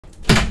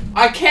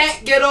I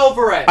can't get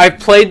over it. I've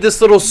played this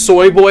little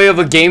soy boy of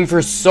a game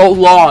for so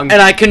long, and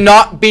I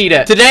cannot beat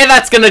it. Today,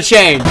 that's gonna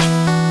change.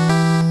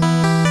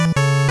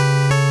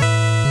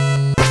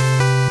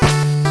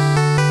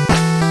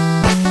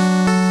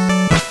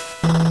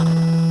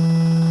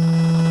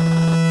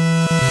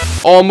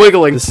 Oh, I'm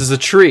wiggling. This is a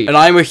tree, and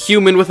I'm a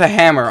human with a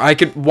hammer.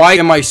 Why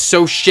am I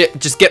so shit?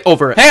 Just get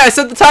over it. Hey, I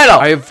said the title.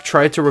 I have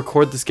tried to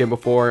record this game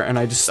before, and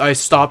I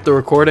stopped the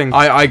recording.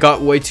 I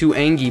got way too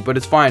angry, but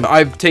it's fine.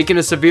 I've taken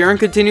a severe and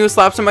continuous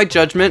lapse in my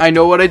judgment. I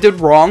know what I did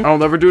wrong. I'll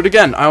never do it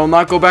again. I will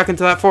not go back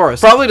into that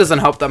forest. Probably doesn't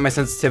help that my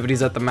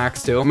sensitivity's at the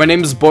max too. My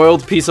name is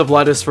Boiled Piece of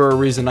Lettuce for a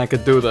reason. I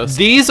could do this.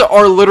 These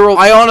are literal.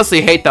 I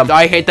honestly hate them.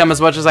 I hate them as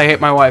much as I hate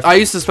my wife. I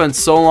used to spend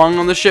so long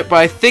on this shit, but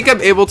I think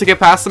I'm able to get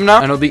past them now.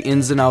 I know the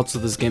ins and outs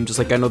of this game,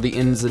 just like I know the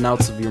ins and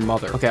outs of your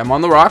mother. Okay, I'm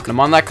on the rock, and I'm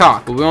on that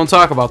cock, but we won't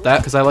talk about that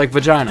because I like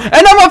vagina.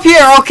 And I'm up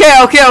here.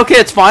 Okay,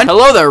 it's fine.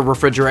 Hello there,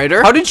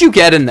 refrigerator. How did you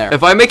get in there?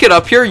 If I make it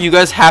up here, you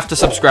guys have to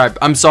subscribe.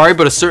 I'm sorry,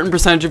 but a certain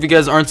percentage of you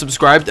guys aren't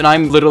subscribed, and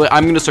I'm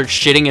gonna start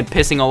shitting and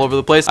pissing all over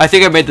the place. I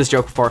think I made this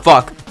joke before.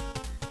 Fuck.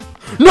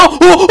 No!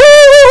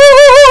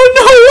 Oh,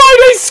 no! Why'd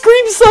I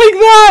scream like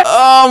that?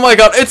 Oh my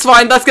god, it's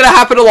fine. That's gonna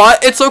happen a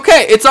lot. It's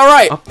okay. It's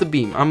alright. Up the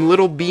beam. I'm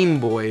little beam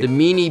boy. The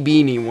meanie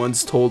beanie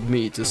once told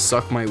me to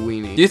suck my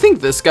weenie. Do you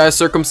think this guy's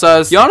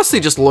circumcised? He honestly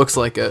just looks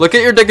like it. Look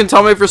at your dick and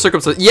tell me if you're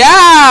circumcised.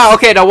 Yeah!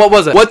 Okay, now what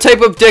was it? What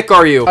type of dick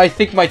are you? I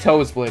think my toe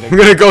is bleeding. I'm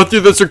gonna go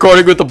through this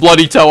recording with a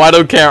bloody toe. I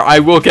don't care. I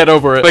will get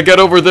over it. If I get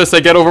over this, I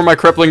get over my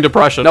crippling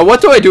depression. Now,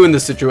 what do I do in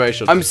this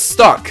situation? I'm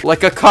stuck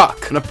like a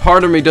cock, and a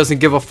part of me doesn't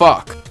give a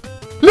fuck.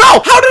 No!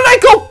 How did I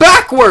go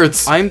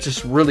backwards? I'm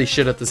just really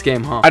shit at this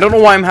game, huh? I don't know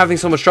why I'm having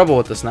so much trouble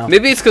with this now.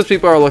 Maybe it's because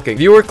people are looking.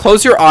 Viewer,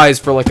 close your eyes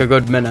for like a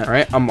good minute, all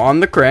right? I'm on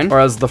the crane, or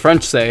as the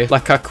French say, la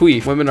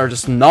cacuif. Women are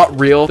just not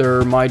real.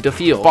 They're my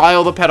defile.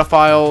 File the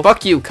pedophile.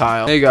 Fuck you,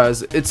 Kyle. Hey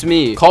guys, it's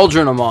me,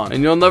 Cauldron Amon,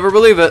 and you'll never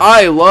believe it.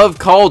 I love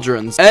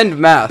cauldrons and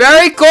math.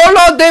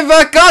 Pericolo de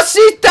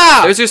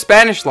vacasita! There's your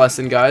Spanish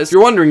lesson, guys. If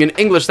you're wondering, in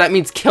English, that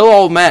means kill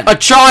all men. A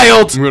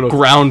child! I'm gonna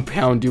ground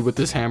pound you with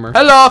this hammer.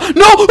 Hello?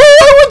 No! Oh,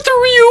 I went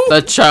through you!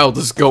 That child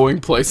is going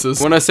places.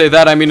 When I say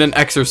that, I mean an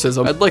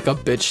exorcism. I'd like a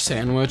bitch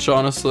sandwich,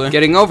 honestly.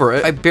 Getting over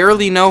it. I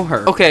barely know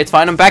her. Okay, it's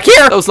fine. I'm back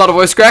here. That was not a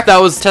voice crack.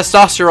 That was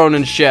testosterone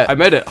and shit. I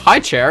made it. Hi,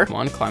 chair. Come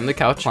on, climb the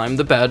couch, climb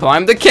the bed,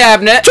 climb the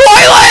cabinet.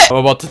 Toilet! I'm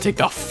about to take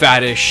the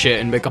fattest shit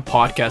and make a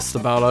podcast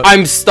about it.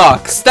 I'm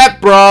stuck.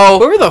 Step, bro.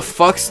 Whoever the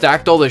fuck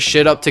stacked all this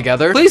shit up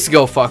together, please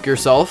go fuck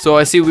yourself. So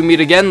I see we meet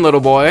again, little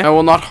boy. I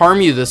will not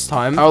harm you this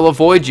time. I will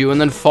avoid you and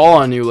then fall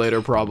on you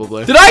later,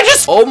 probably. Did I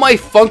just? Oh my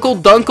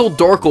funkle dunkle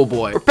dorkle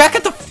boy. We're back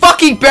at the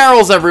fucking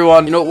barrels,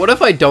 everyone. You know, what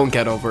if I don't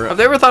get over it? Have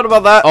they ever thought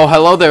about that? Oh,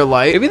 hello there,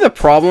 light. Maybe the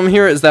problem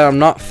here is that I'm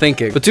not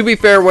thinking. But to be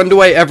fair, when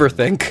do I ever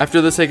think?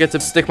 After this, I get to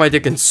stick my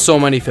dick in so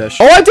many fish.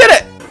 Oh, I did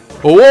it!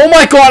 Oh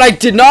my god, I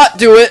did not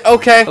do it.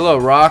 Okay. Hello,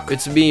 Rock.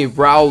 It's me,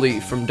 Rowley,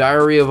 from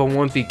Diary of a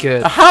Wimpy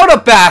Kid. How'd a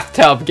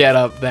bathtub get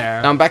up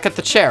there? Now I'm back at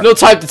the chair. No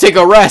time to take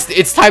a rest.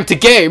 It's time to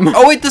game.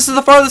 Oh wait, this is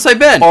the farthest I've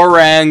been.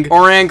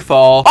 Orang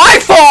fall. I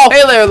fall!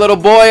 Hey there, little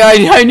boy.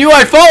 I knew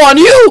I'd fall on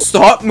you!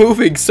 Stop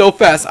moving so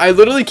fast. I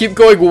literally keep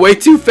going way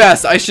too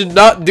fast. I should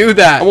not do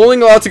that. I'm only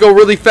allowed to go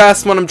really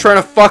fast when I'm trying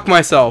to fuck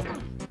myself.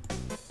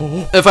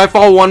 If I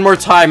fall one more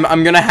time,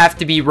 I'm gonna have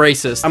to be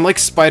racist. I'm like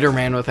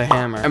Spider-Man with a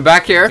hammer. I'm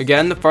back here.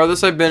 Again, the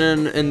farthest I've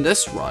been in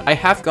this run. I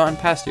have gone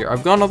past here.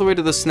 I've gone all the way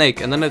to the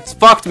snake, and then it's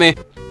fucked me.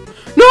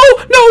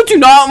 No, do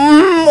not.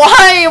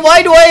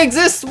 Why do I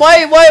exist?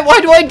 Why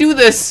do I do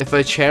this? If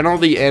I channel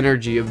the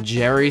energy of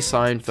Jerry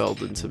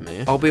Seinfeld into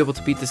me, I'll be able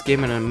to beat this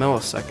game in a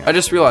millisecond. I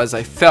just realized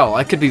I fell.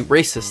 I could be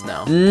racist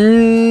now.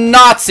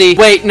 Nazi.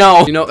 Wait,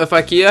 no. You know, if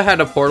IKEA had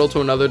a portal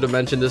to another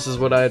dimension, this is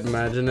what I'd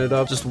imagine it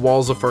of. Just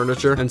walls of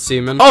furniture and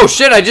semen. Oh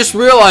shit, I just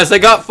realized I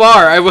got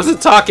far. I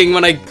wasn't talking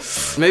when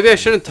maybe I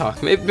shouldn't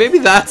talk. Maybe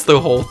that's the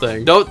whole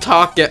thing. Don't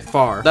talk, get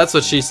far. That's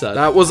what she said.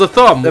 That was a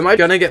thumb. Am I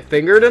gonna get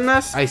fingered in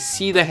this? I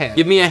see the hand.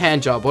 Give me a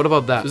hand job. What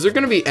about that? Is there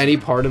gonna be any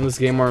part in this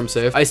game where I'm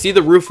safe? I see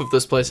the roof of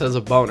this place has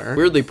a boner.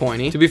 Weirdly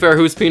pointy. To be fair,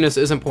 whose penis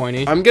isn't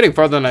pointy? I'm getting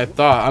farther than I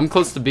thought. I'm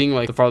close to being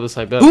like the farthest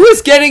I've been. Who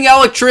is getting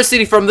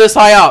electricity from this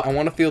high up? I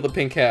want to feel the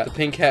pink hat. The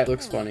pink hat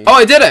looks funny. Oh,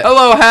 I did it.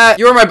 Hello, hat.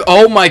 You are my...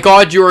 Oh my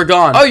god, you are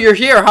gone. Oh, you're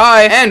here.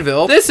 Hi.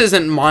 Anvil. This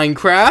isn't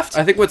Minecraft.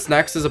 I think what's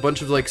next is a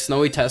bunch of like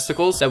snowy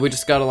testicles that we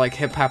just gotta like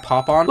hip hop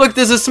hop on. Look,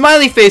 there's a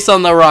smiley face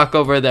on the rock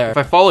over there. If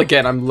I fall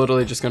again, I'm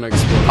literally just gonna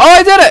explode. Oh,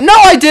 I did it. No,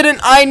 I didn't.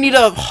 I need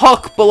a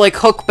hook, but like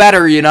hook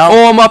better, you know?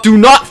 Oh, I'm up. Do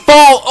not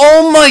fall.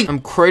 Oh my. I'm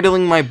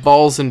cradling my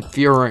balls in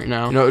fear right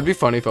now. You know, it'd be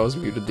funny if I was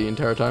muted the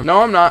entire time.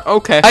 No, I'm not.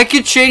 Okay. I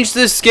could change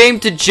this game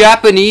to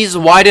Japanese.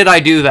 Why did I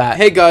do that?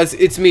 Hey guys,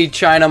 it's me,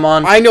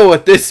 Chinaman. I know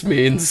what this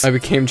means. I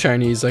became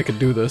Chinese. I could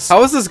do this.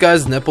 How is this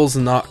guy's nipples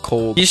not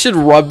cold? He should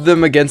rub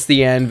them against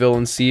the anvil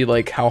and see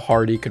like how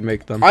hard he could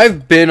make them.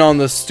 I've been on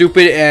the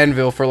stupid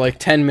anvil for like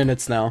 10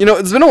 minutes now. You know,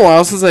 it's been a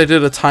while since I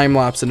did a time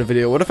lapse in a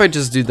video. What if I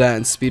just do that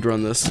and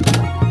speedrun this?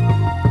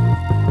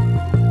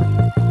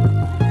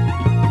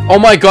 Oh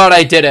my god,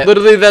 I did it.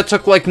 Literally, that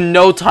took like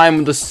no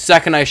time the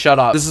second I shut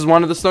up. This is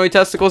one of the snowy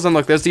testicles, and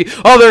look, there's the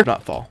other.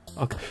 Not fall.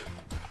 Okay.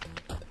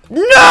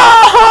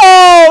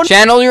 No!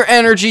 Channel your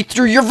energy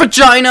through your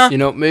vagina. You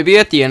know, maybe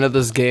at the end of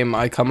this game,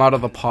 I come out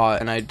of the pot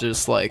and I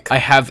just like, I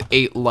have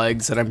 8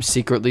 legs and I'm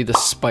secretly the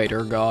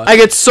spider god. I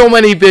get so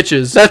many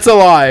bitches. That's a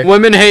lie.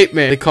 Women hate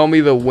me. They call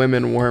me the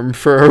women worm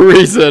for a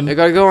reason. I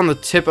gotta go on the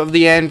tip of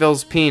the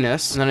anvil's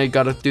penis, and then I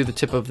gotta do the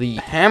tip of the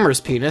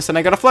hammer's penis, and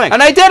I gotta flank.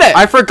 And I did it!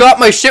 I forgot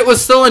my shit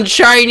was still in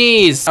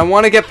Chinese. I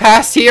want to get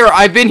past here.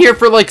 I've been here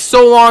for like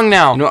so long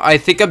now. You know, I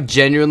think I'm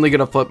genuinely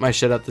gonna flip my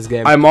shit at this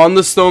game. I'm on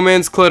the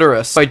snowman's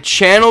clitoris. If I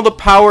channel the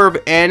power of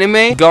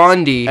anime,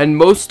 Gandhi, and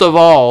most of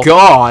all,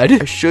 God,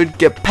 I should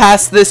get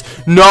past this.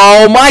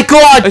 No, my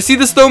God! I see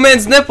the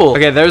snowman's nipple.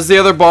 Okay, there's the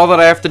other ball that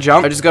I have to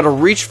jump. I just gotta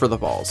reach for the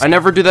balls. I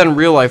never do that in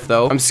real life,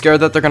 though. I'm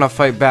scared that they're gonna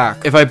fight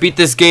back. If I beat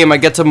this game, I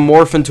get to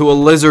morph into a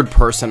lizard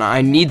person.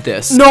 I need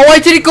this. No, I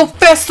didn't go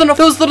fast enough.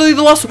 That was literally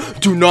the last one.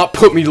 Do not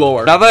put me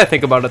lower. Now that I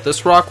think about it,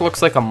 this rock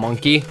looks like a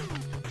monkey.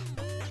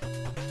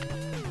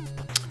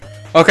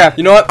 Okay,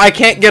 you know what? I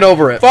can't get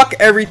over it. Fuck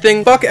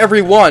everything, fuck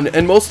everyone,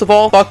 and most of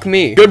all, fuck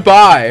me.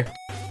 Goodbye.